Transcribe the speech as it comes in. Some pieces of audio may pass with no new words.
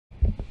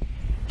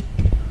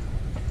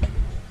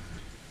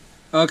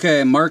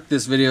Okay, Mark,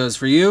 this video is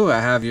for you.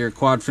 I have your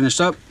quad finished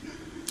up.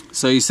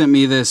 So you sent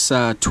me this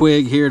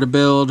twig here to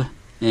build,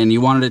 and you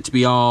wanted it to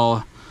be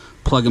all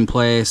plug and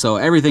play, so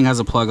everything has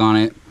a plug on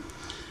it.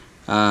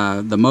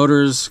 The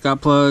motors got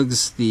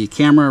plugs. The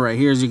camera right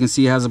here, as you can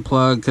see, has a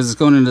plug because it's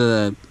going into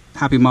the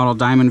Happy Model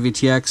Diamond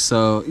VTX,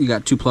 so you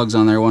got two plugs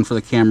on there, one for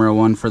the camera,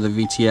 one for the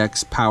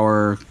VTX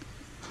power,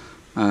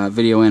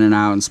 video in and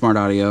out, and smart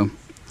audio.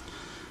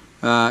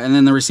 And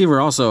then the receiver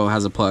also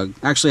has a plug.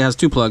 Actually, it has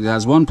two plugs. It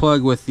has one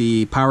plug with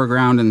the power,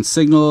 ground, and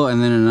signal,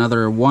 and then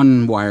another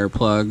one-wire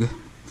plug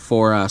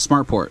for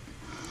smart port.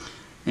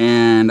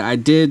 And I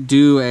did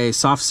do a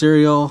soft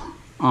serial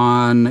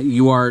on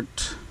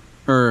UART,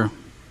 or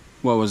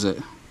what was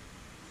it?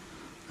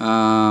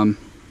 I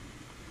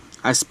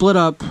split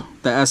up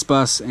the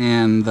S-Bus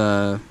and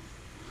the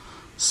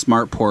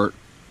smart port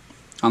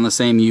on the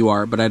same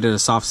UART, but I did a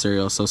soft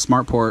serial. So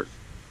smart port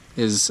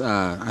is,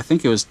 I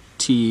think it was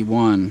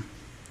T1.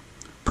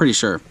 Pretty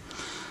sure.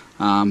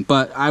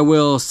 But I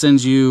will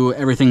send you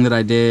everything that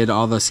I did,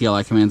 all the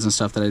CLI commands and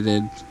stuff that I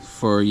did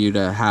for you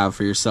to have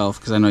for yourself,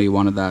 because I know you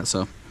wanted that.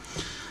 So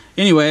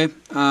anyway,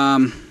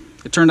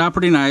 it turned out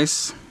pretty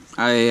nice.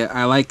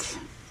 I like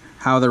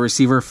how the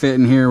receiver fit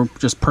in here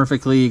just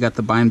perfectly. You got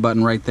the bind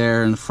button right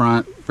there in the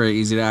front, very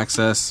easy to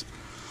access.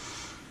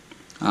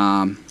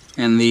 And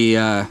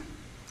the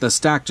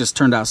stack just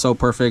turned out so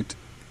perfect.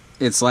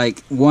 It's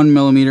like 1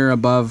 millimeter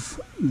above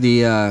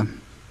the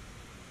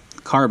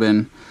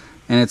carbon,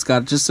 and it's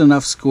got just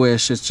enough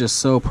squish. It's just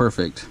so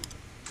perfect.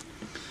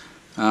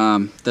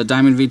 The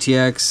Diamond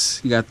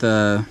VTX, you got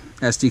the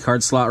SD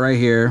card slot right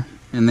here,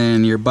 and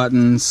then your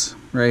buttons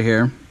right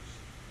here.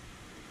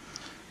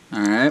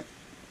 Alright,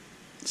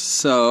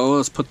 so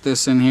let's put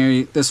this in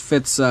here. This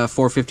fits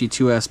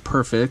 452S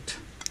perfect.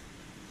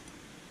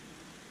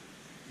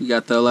 You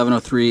got the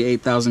 1103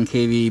 8000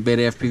 kV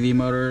beta FPV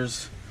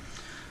motors.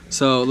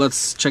 So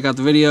let's check out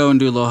the video and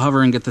do a little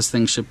hover and get this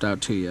thing shipped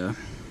out to you.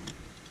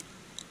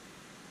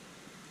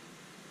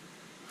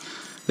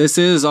 This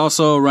is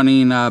also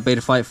running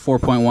Betaflight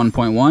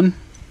 4.1.1.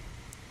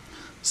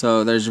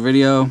 So there's your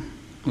video.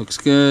 Looks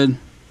good.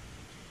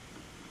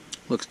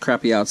 Looks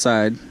crappy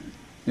outside.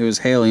 It was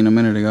hailing a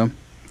minute ago.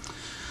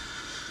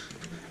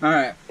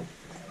 Alright.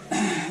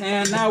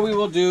 And now we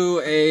will do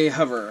a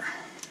hover.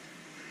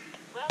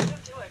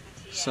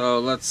 So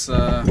let's...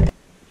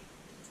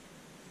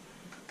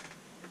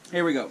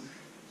 here we go.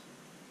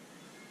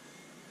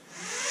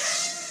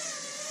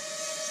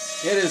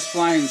 It is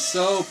flying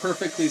so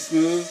perfectly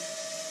smooth.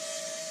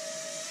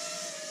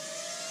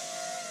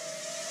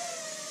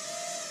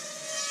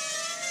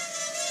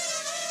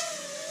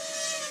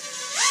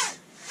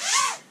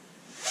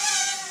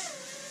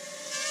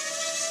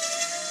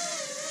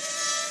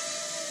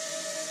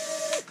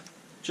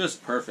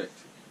 Just perfect.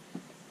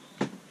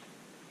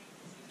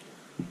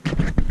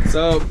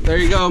 So there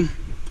you go,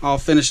 all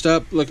finished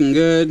up, looking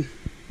good.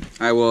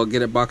 I will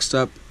get it boxed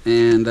up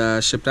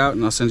and shipped out,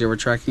 and I'll send you over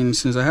tracking as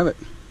soon as I have it.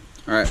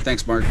 Alright,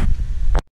 thanks Mark.